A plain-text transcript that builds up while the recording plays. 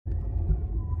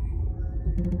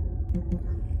Good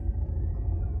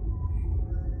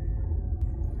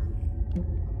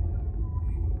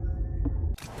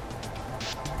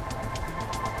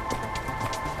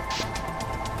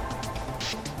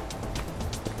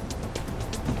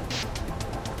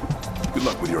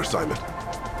luck with your assignment.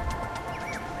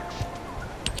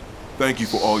 Thank you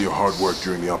for all your hard work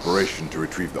during the operation to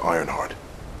retrieve the Ironheart.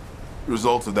 The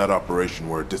results of that operation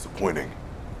were disappointing,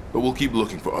 but we'll keep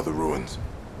looking for other ruins.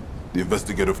 The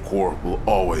investigative corps will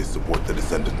always support the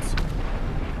Descendants.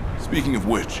 Speaking of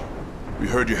which, we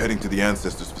heard you're heading to the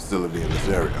Ancestors facility in this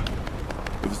area.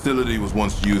 The facility was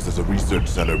once used as a research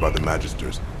center by the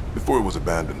Magisters, before it was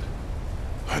abandoned.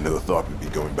 I never thought we'd be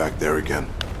going back there again.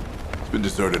 It's been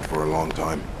deserted for a long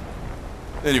time.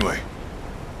 Anyway,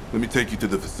 let me take you to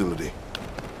the facility.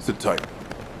 Sit tight.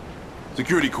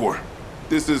 Security Corps,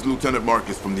 this is Lieutenant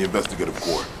Marcus from the Investigative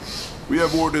Corps. We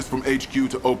have orders from HQ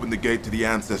to open the gate to the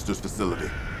Ancestors facility.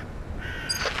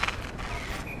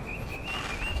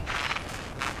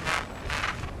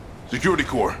 Security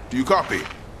Corps, do you copy?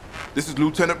 This is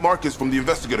Lieutenant Marcus from the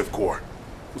Investigative Corps.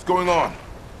 What's going on?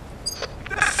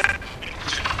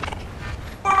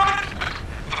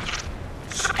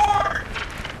 Support!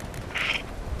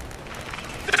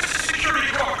 This is Security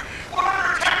Corps. We're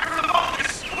under attack from the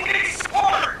Vulcans. We need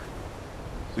support!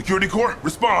 Security Corps,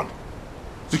 respond!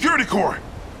 Security Corps!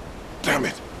 Damn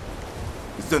it!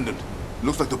 Descendant, it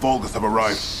looks like the Vulgus have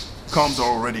arrived. Comms are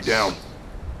already down.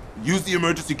 Use the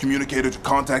emergency communicator to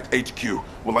contact HQ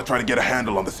while I try to get a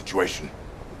handle on the situation.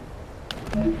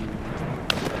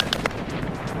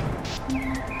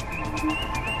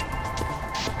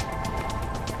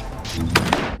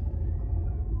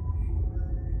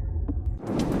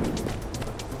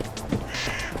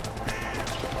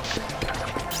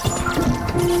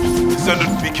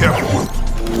 Descendant, be careful.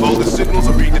 Vulgus signals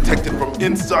are being detected from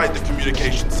inside the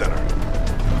communication center.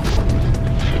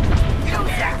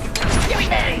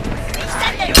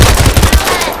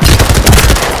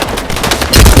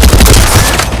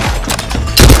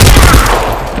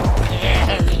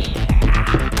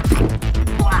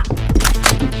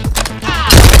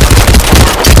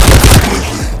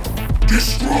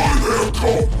 Destroy their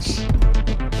comms!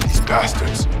 These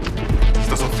bastards. This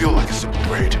doesn't feel like a simple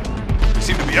raid. They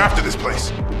seem to be after this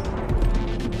place.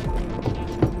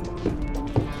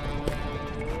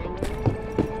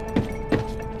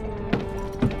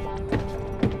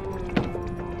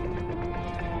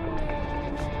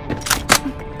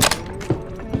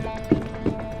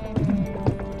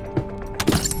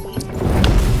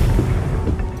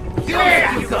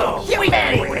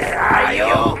 Where are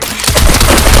you?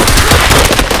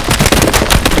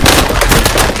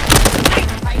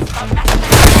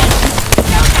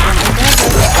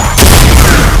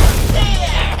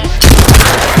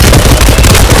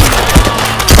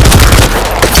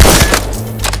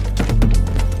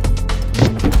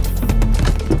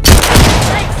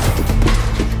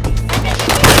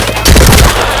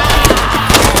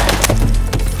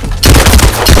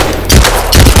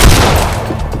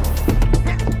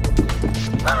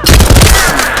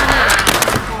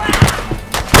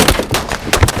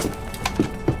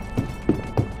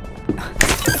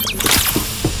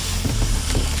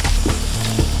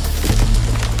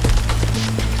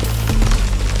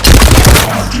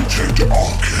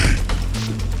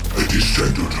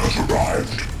 Descendant has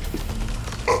arrived.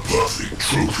 A perfect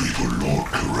trophy for Lord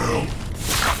Carell.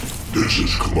 This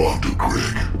is Commander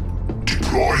Greg.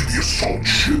 Deploy the assault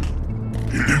ship.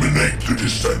 Eliminate the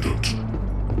Descendant.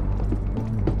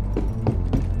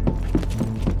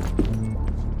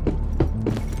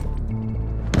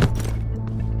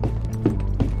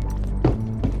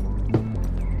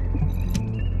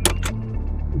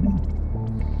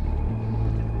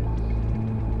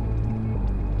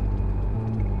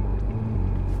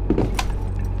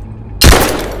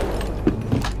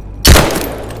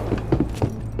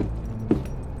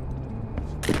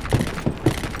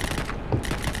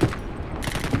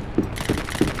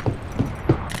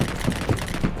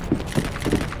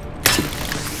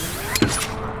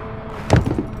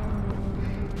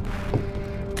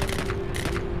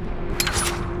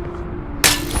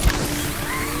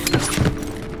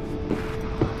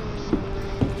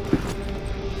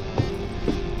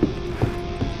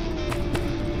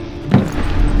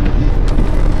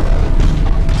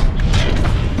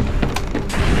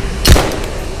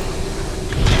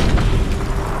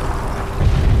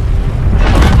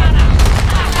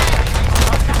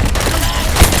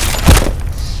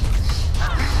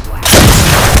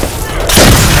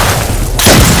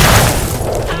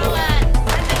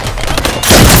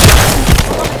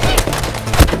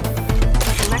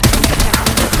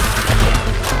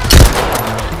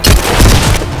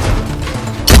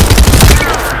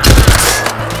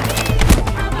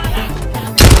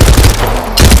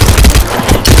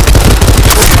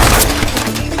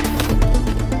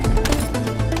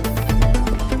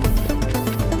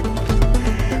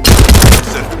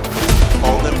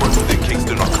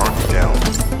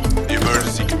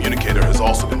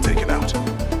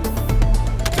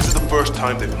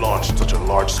 time they've launched such a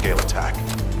large-scale attack.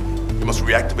 You must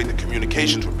reactivate the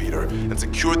communications repeater and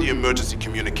secure the emergency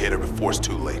communicator before it's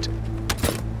too late.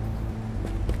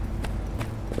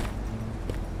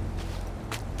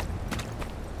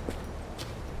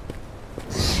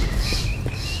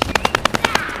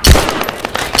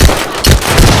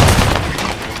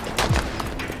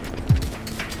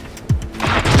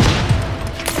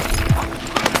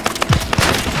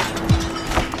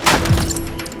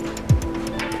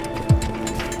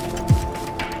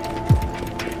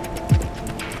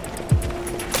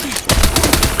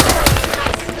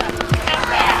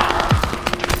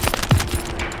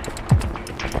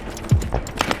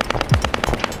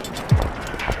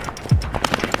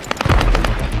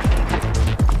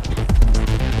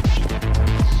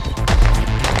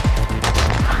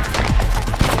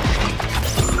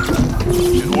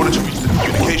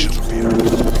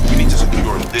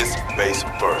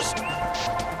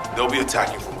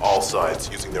 Attacking from all sides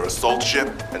using their assault ship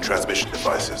and transmission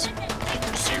devices.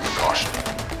 Proceed with caution.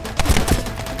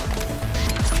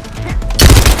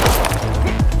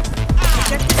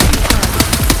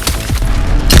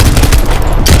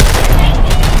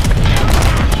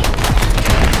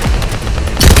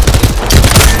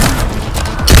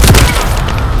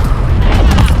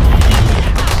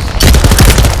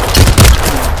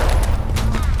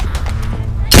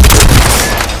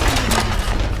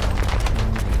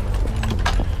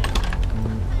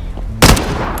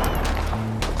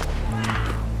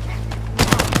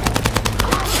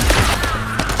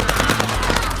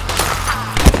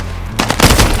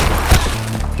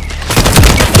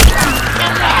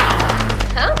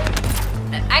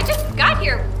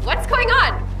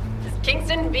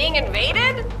 Kingston being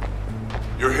invaded?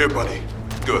 You're here, buddy.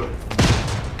 Good.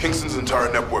 Kingston's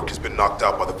entire network has been knocked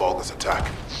out by the Vulgus attack.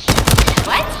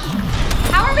 What?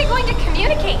 How are we going to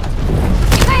communicate?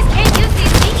 You guys can't use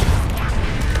these beams.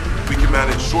 We can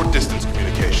manage short-distance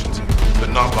communications, but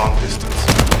not long-distance.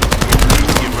 We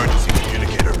introduce the emergency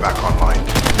communicator back online.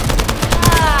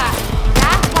 Ah,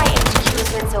 that's why HQ has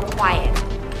been so quiet.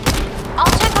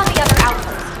 I'll check on the other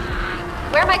outposts.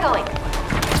 Where am I going?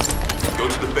 Go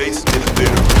to the base in the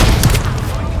theater.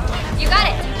 You got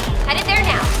it. Headed there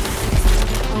now.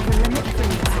 Over limit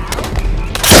freeze.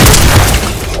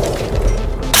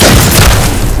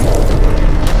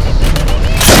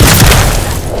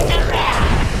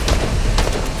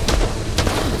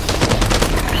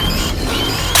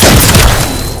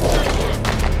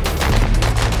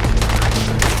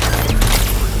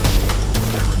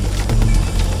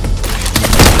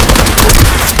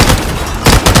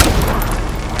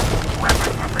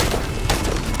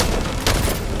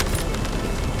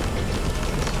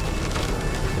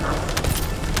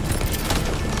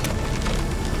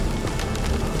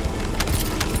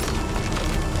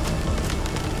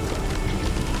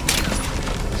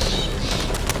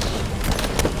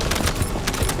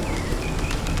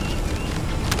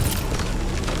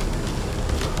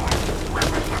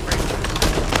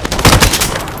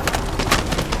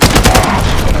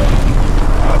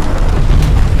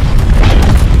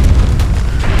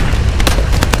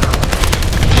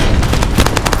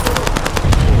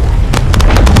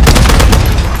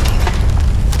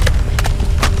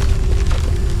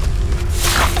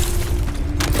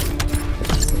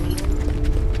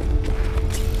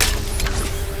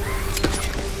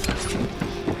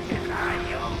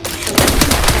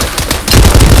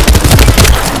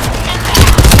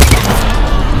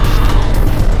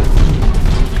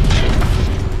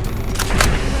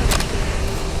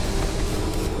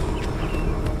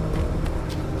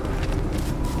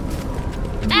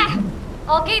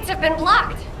 All gates have been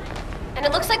blocked. And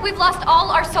it looks like we've lost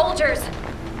all our soldiers.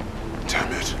 Damn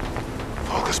it.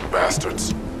 Vulgus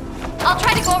bastards. I'll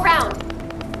try to go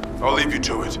around. I'll leave you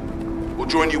to it. We'll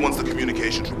join you once the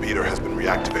communications repeater has been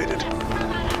reactivated.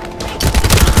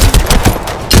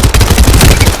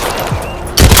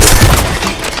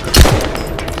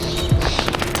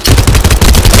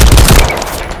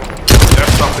 That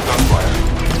stopped the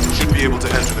gunfire. You should be able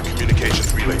to enter the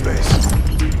communications relay base.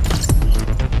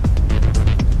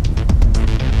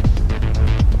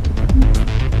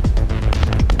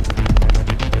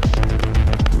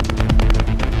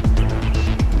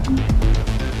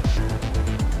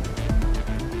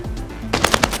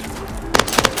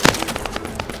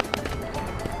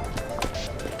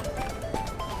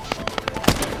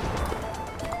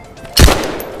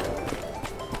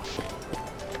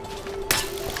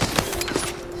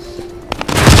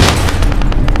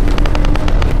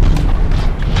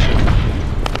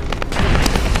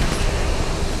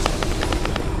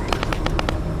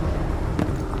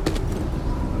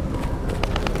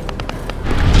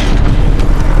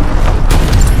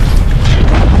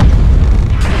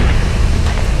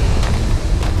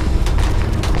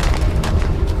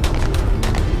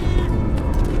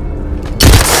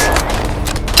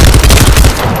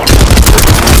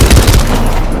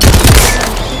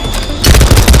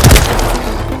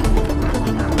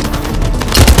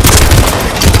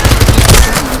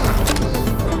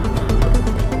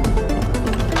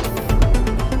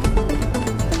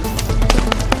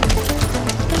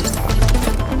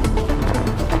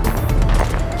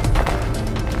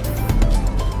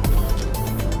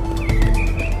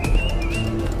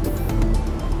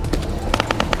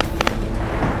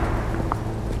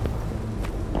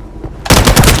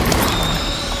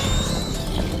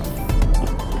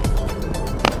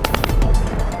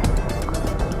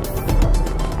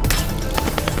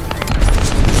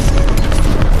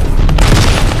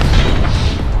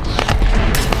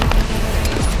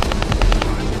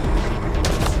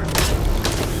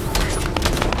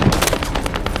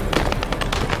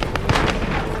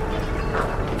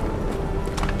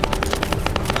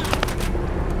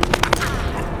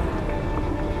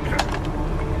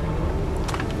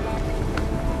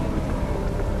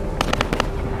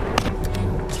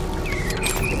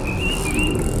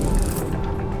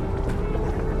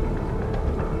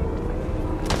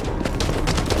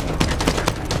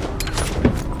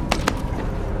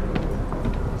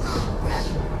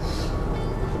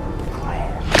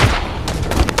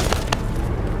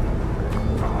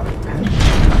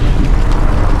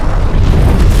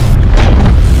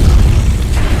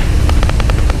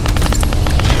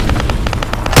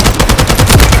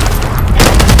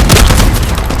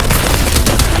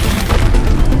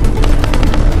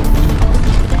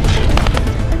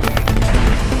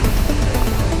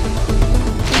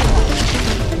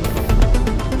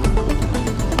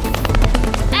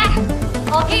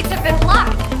 have been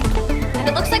blocked. And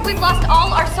it looks like we've lost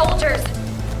all our soldiers.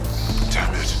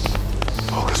 Damn it.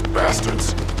 Bogus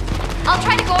bastards. I'll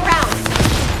try to go around.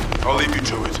 I'll leave you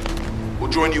to it. We'll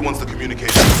join you once the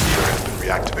communication repeater has been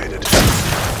reactivated.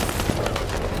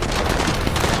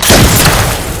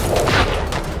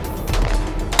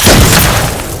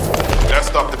 That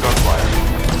stopped the gunfire.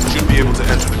 We should be able to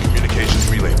enter the communications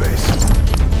relay base.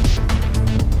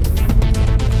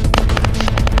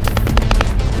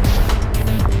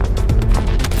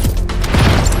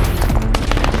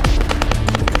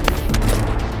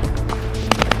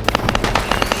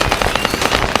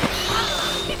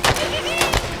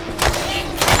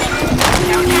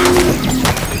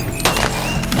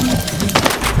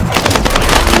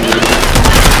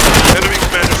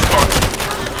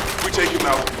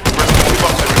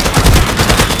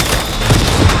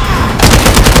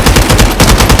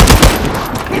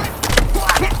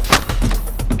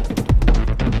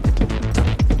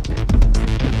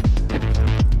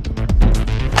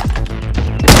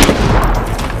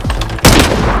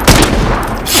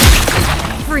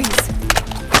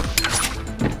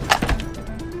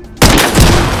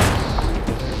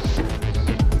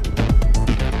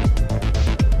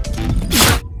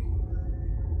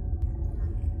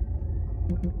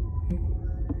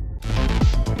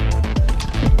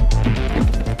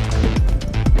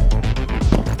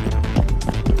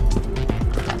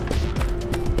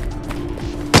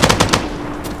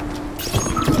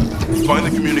 Find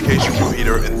the communication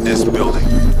repeater in this building.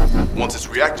 Once it's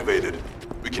reactivated,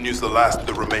 we can use the last of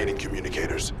the remaining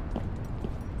communicators.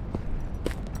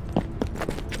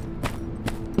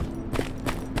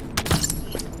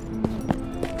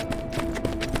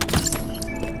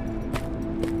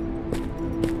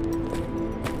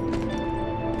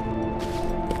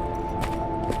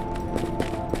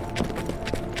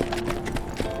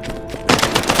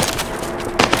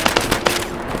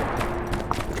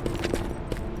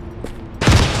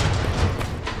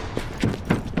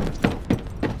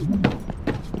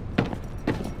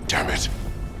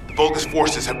 Bogus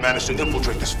forces have managed to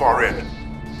infiltrate this far in.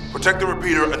 Protect the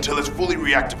repeater until it's fully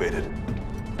reactivated.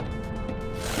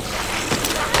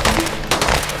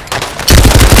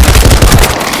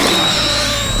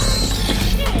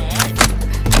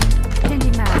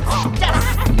 Changing maps.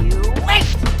 Just you wait!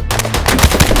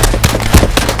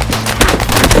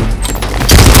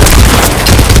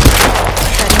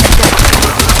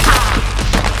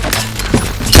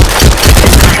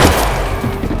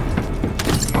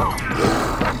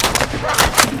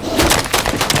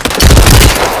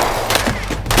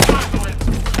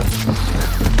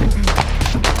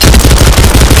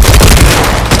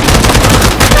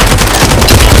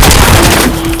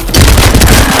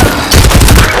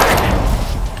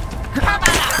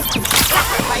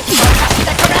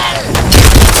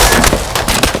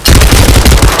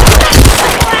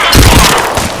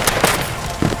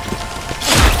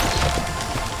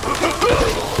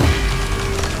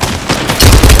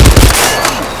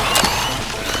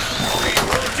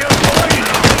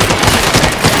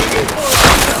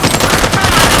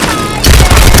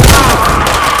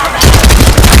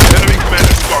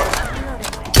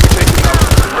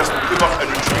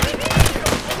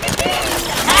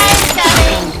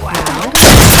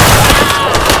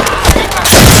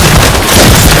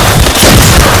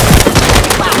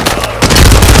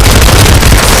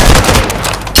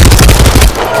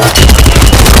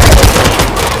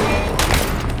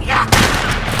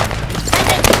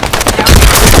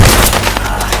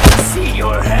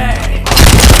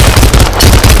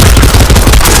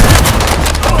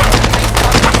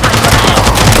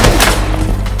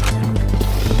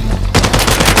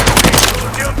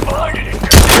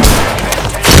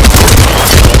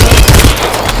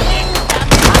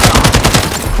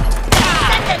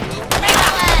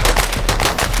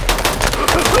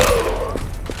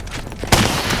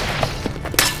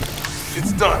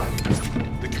 It's done.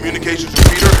 The communications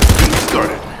repeater has been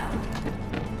restarted.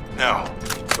 Now,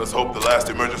 let's hope the last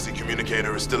emergency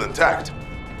communicator is still intact.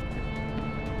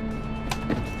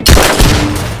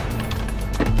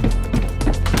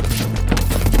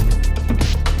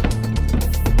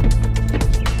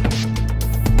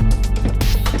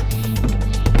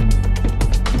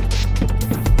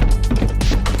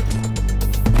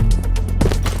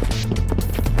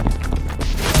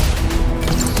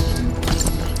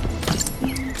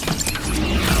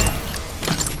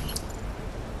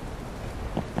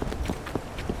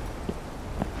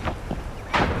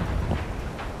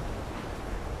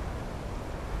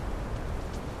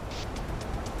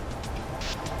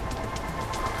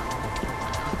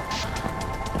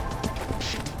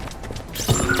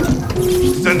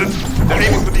 Descendant, they're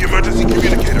aiming for the emergency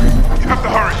communicator. You have to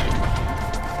hurry.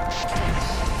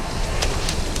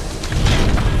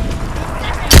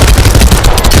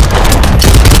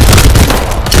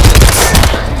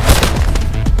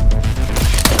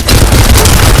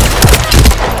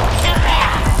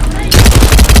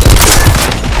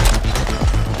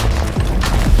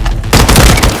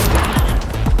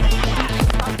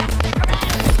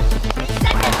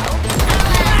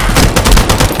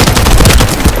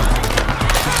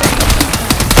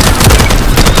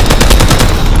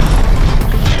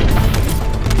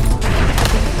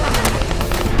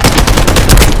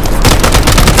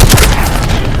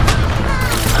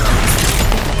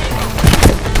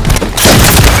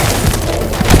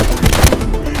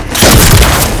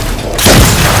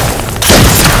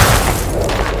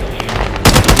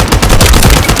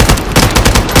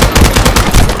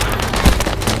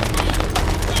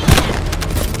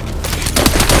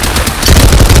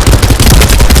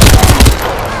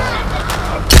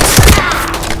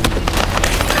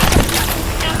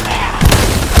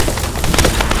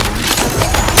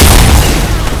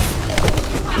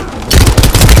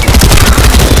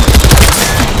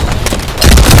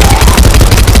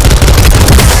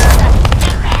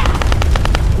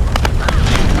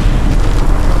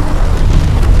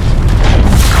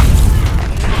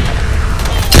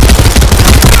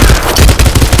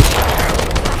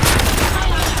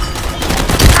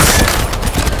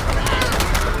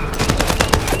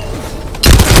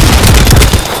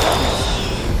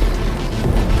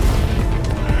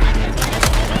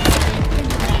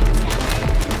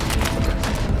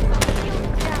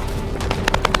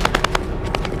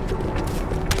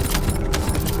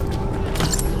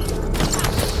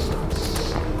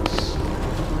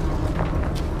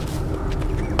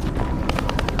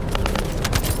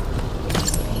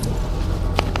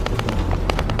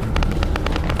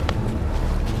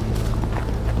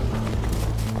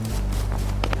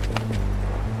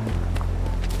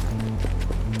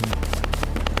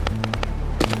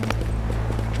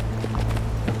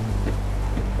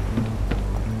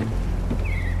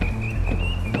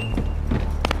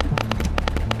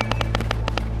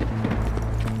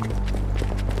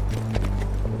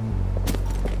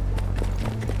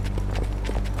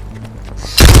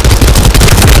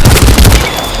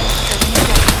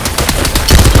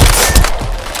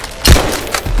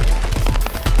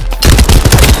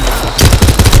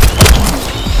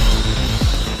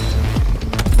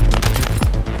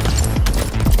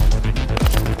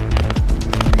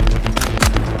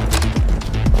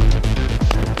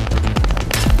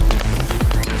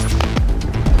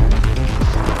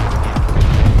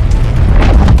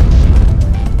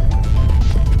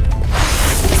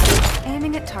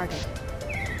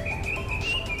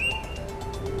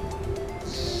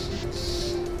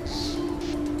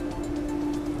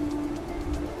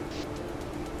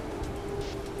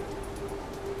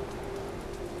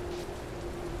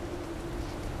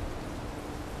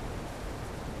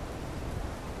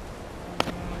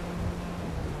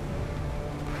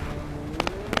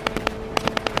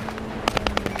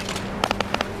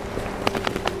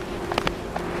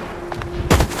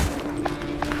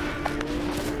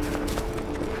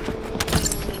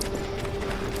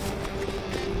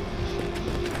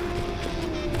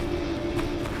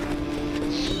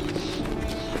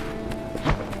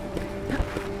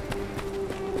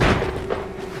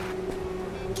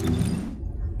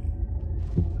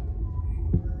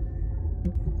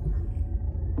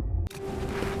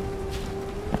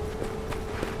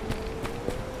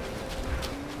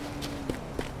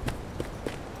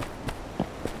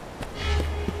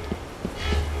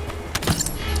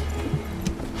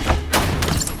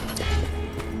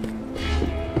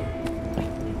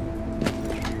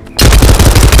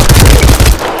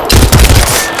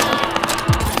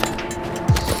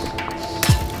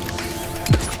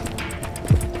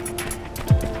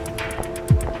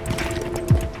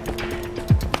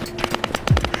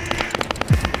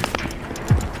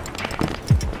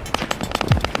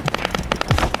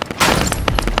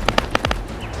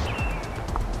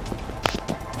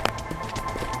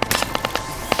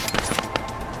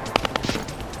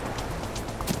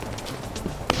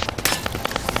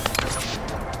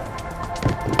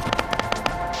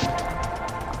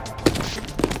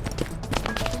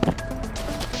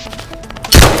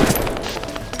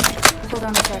 Hold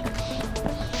on a sec.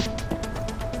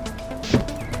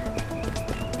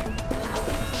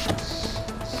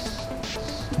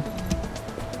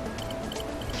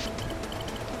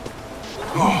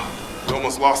 Oh, we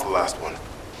almost lost the last one.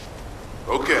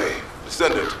 Okay,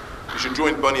 Descendant, you should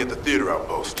join Bunny at the theater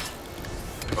outpost.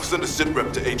 I'll send a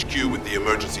sitrep to HQ with the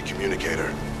emergency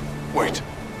communicator. Wait,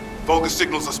 Vulgus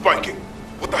signals are spiking.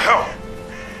 What the hell?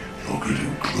 You're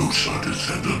getting closer,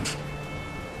 Descendant.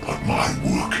 But my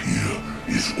work here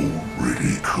is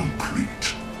already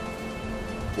complete.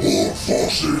 All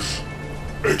forces,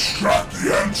 extract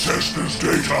the Ancestors'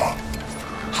 data.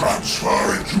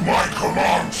 Transfer it to my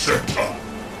command center.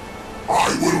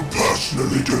 I will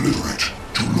personally deliver it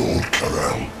to Lord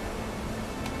Karel.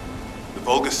 The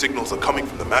Vulgus signals are coming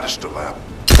from the Magister lab.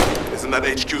 Isn't that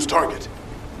HQ's target?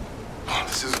 Oh,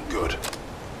 this isn't good.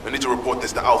 I need to report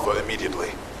this to Alpha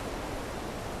immediately.